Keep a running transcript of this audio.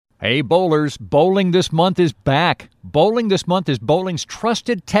Hey bowlers, Bowling This Month is back. Bowling This Month is bowling's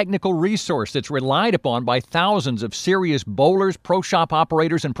trusted technical resource that's relied upon by thousands of serious bowlers, pro shop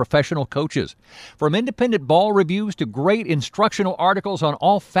operators, and professional coaches. From independent ball reviews to great instructional articles on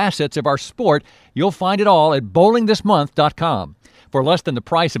all facets of our sport, you'll find it all at bowlingthismonth.com. For less than the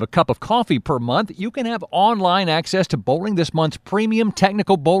price of a cup of coffee per month, you can have online access to Bowling This Month's premium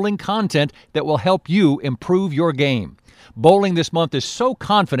technical bowling content that will help you improve your game. Bowling This Month is so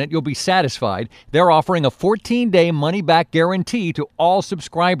confident you'll be satisfied, they're offering a 14-day money-back guarantee to all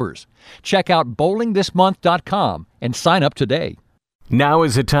subscribers. Check out bowlingthismonth.com and sign up today. Now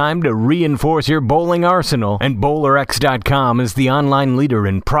is the time to reinforce your bowling arsenal, and BowlerX.com is the online leader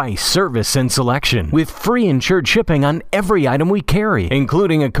in price, service, and selection, with free insured shipping on every item we carry,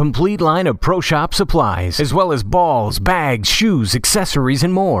 including a complete line of pro shop supplies, as well as balls, bags, shoes, accessories,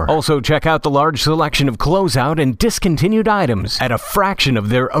 and more. Also, check out the large selection of closeout and discontinued items at a fraction of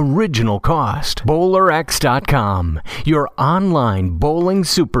their original cost. BowlerX.com, your online bowling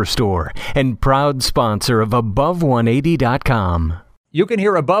superstore and proud sponsor of Above180.com. You can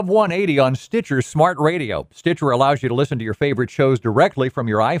hear Above 180 on Stitcher Smart Radio. Stitcher allows you to listen to your favorite shows directly from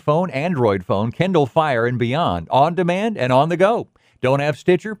your iPhone, Android phone, Kindle Fire, and beyond, on demand and on the go. Don't have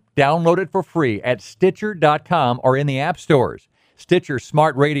Stitcher? Download it for free at Stitcher.com or in the app stores. Stitcher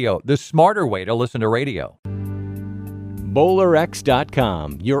Smart Radio, the smarter way to listen to radio.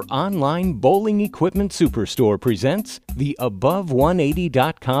 BowlerX.com, your online bowling equipment superstore, presents the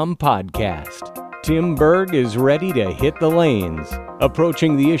Above180.com podcast. Tim Berg is ready to hit the lanes,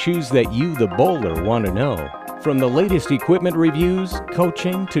 approaching the issues that you, the bowler, want to know. From the latest equipment reviews,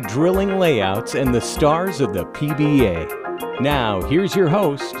 coaching, to drilling layouts, and the stars of the PBA. Now, here's your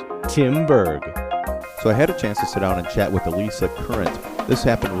host, Tim Berg. So I had a chance to sit down and chat with Elisa Current. This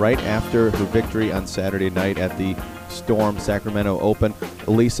happened right after her victory on Saturday night at the Storm Sacramento Open.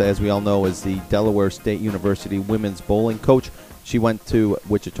 Elisa, as we all know, is the Delaware State University women's bowling coach. She went to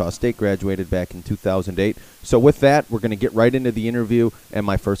Wichita State, graduated back in 2008. So with that, we're going to get right into the interview and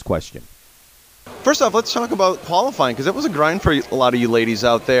my first question. First off, let's talk about qualifying, because it was a grind for a lot of you ladies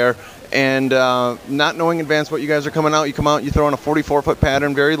out there. And not knowing in advance what you guys are coming out, you come out, you throw in a 44-foot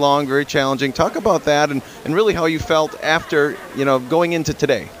pattern, very long, very challenging. Talk about that and really how you felt after, going into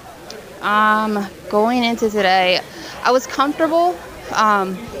today. Going into today, I was comfortable.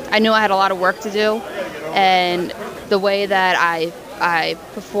 I knew I had a lot of work to do, and the way that I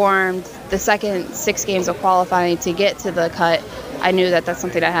performed the second 6 games of qualifying to get to the cut, I knew that that's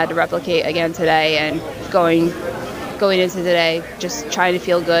something I had to replicate again today. And going into today, just trying to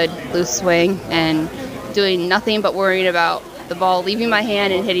feel good, loose swing, and doing nothing but worrying about the ball leaving my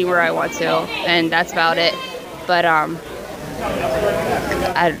hand and hitting where I want to, and that's about it. But I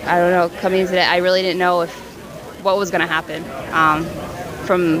don't know. Coming into today, I really didn't know what was going to happen.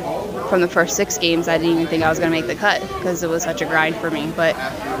 From the first 6 games, I didn't even think I was going to make the cut because it was such a grind for me. But,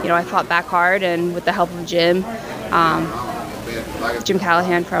 I fought back hard, and with the help of Jim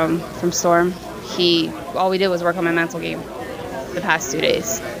Callahan from Storm, all we did was work on my mental game the past 2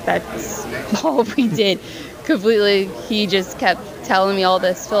 days. That's all we did completely. He just kept telling me all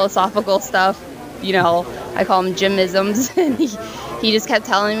this philosophical stuff. I call them Jim-isms, and he just kept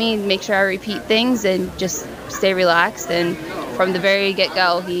telling me, make sure I repeat things and just stay relaxed. And from the very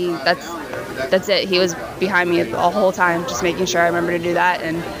get-go, that's it. He was behind me the whole time, just making sure I remember to do that,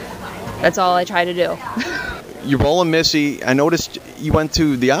 and that's all I try to do. You're bowling Missy. I noticed you went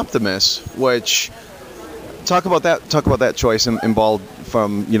to the Optimus, which talk about that choice in ball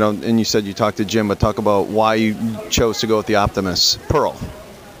from, and you said you talked to Jim, but talk about why you chose to go with the Optimus Pearl.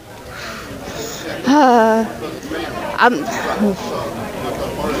 I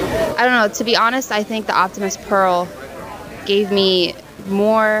don't know. To be honest, I think the Optimus Pearl gave me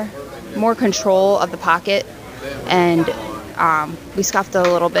more control of the pocket, and we scuffed a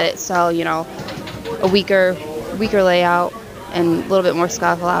little bit. So a weaker layout and a little bit more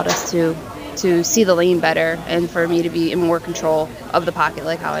scuff allowed us to see the lane better, and for me to be in more control of the pocket,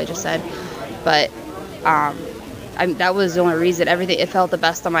 like how I just said. But that was the only reason. It felt the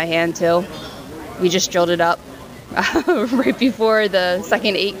best on my hand too. We just drilled it up right before the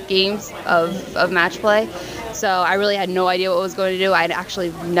second 8 games of match play. So I really had no idea what I was going to do. I'd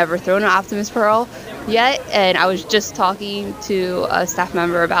actually never thrown an Optimus Pearl yet, and I was just talking to a staff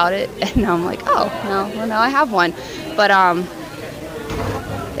member about it, and I'm like, no, I have one. But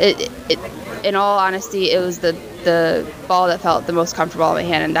in all honesty, it was the ball that felt the most comfortable in my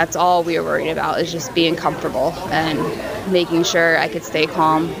hand, and that's all we were worried about, is just being comfortable and making sure I could stay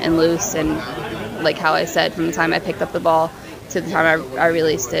calm and loose. And like how I said, from the time I picked up the ball to the time I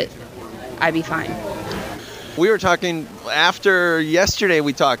released it, I'd be fine. We were talking after yesterday.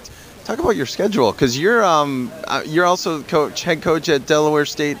 We talk about your schedule, because you're also head coach at Delaware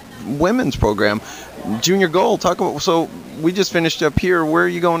State women's program, junior goal. So we just finished up here. Where are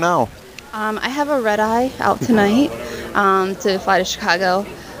you going now? I have a red eye out tonight to fly to Chicago.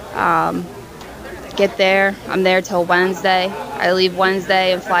 Get there. I'm there till Wednesday. I leave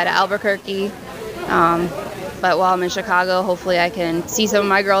Wednesday and fly to Albuquerque. But while I'm in Chicago, hopefully I can see some of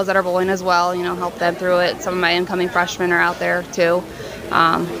my girls that are bowling as well, help them through it. Some of my incoming freshmen are out there too.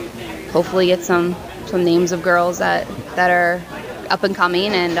 Hopefully get some names of girls that are up and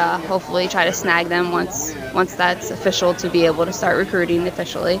coming, and hopefully try to snag them once that's official, to be able to start recruiting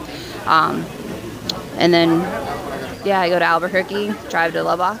officially. And then, I go to Albuquerque, drive to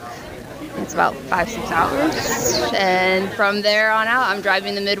Lubbock. It's about 5-6 hours. And from there on out, I'm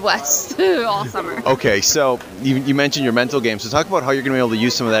driving the Midwest all summer. Okay, so you mentioned your mental game. So talk about how you're going to be able to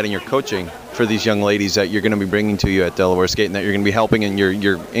use some of that in your coaching for these young ladies that you're going to be bringing to you at Delaware State, and that you're going to be helping in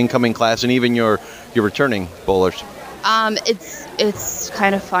your incoming class and even your returning bowlers. It's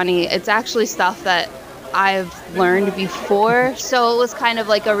kind of funny. It's actually stuff that I've learned before. So it was kind of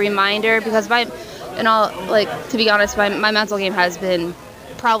like a reminder, because to be honest, my mental game has been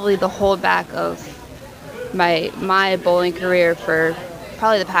probably the holdback of my bowling career for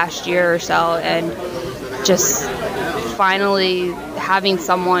probably the past year or so, and just finally having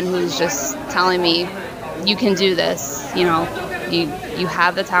someone who's just telling me, you can do this, you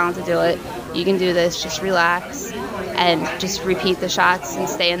have the talent to do it, you can do this, just relax and just repeat the shots and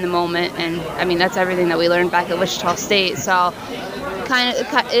stay in the moment. And I mean, that's everything that we learned back at Wichita State. So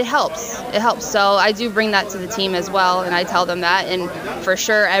it helps. So I do bring that to the team as well, and I tell them that. And for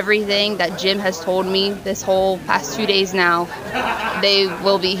sure, everything that Jim has told me this whole past 2 days now, they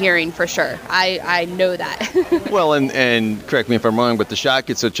will be hearing for sure. I know that. Well, and correct me if I'm wrong, but the shot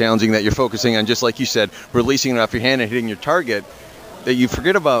gets so challenging that you're focusing on, just like you said, releasing it off your hand and hitting your target, that you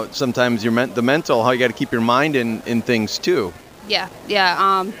forget about sometimes the mental, how you got to keep your mind in things too. Yeah.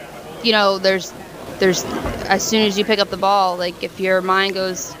 There's as soon as you pick up the ball, like if your mind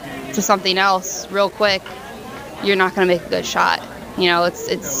goes to something else real quick, you're not going to make a good shot.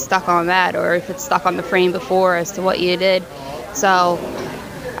 It's stuck on that, or if it's stuck on the frame before as to what you did. So,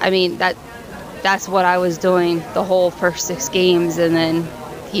 I mean, that's what I was doing the whole first 6 games, and then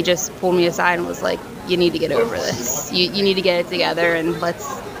he just pulled me aside and was like, you need to get over this. You need to get it together, and let's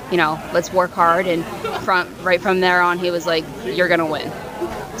work hard. And right from there on, he was like, you're going to win.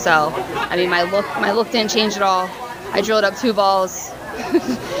 So, I mean, my look didn't change at all. I drilled up 2 balls,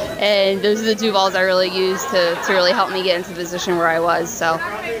 and those are the 2 balls I really used to really help me get into the position where I was. So,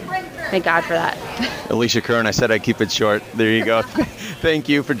 thank God for that. Alicia Curran, I said I'd keep it short. There you go. Thank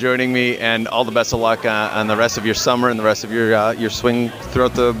you for joining me, and all the best of luck on the rest of your summer and the rest of your swing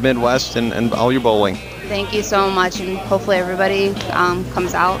throughout the Midwest and all your bowling. Thank you so much, and hopefully everybody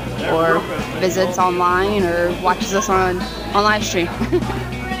comes out or visits online or watches us on live stream.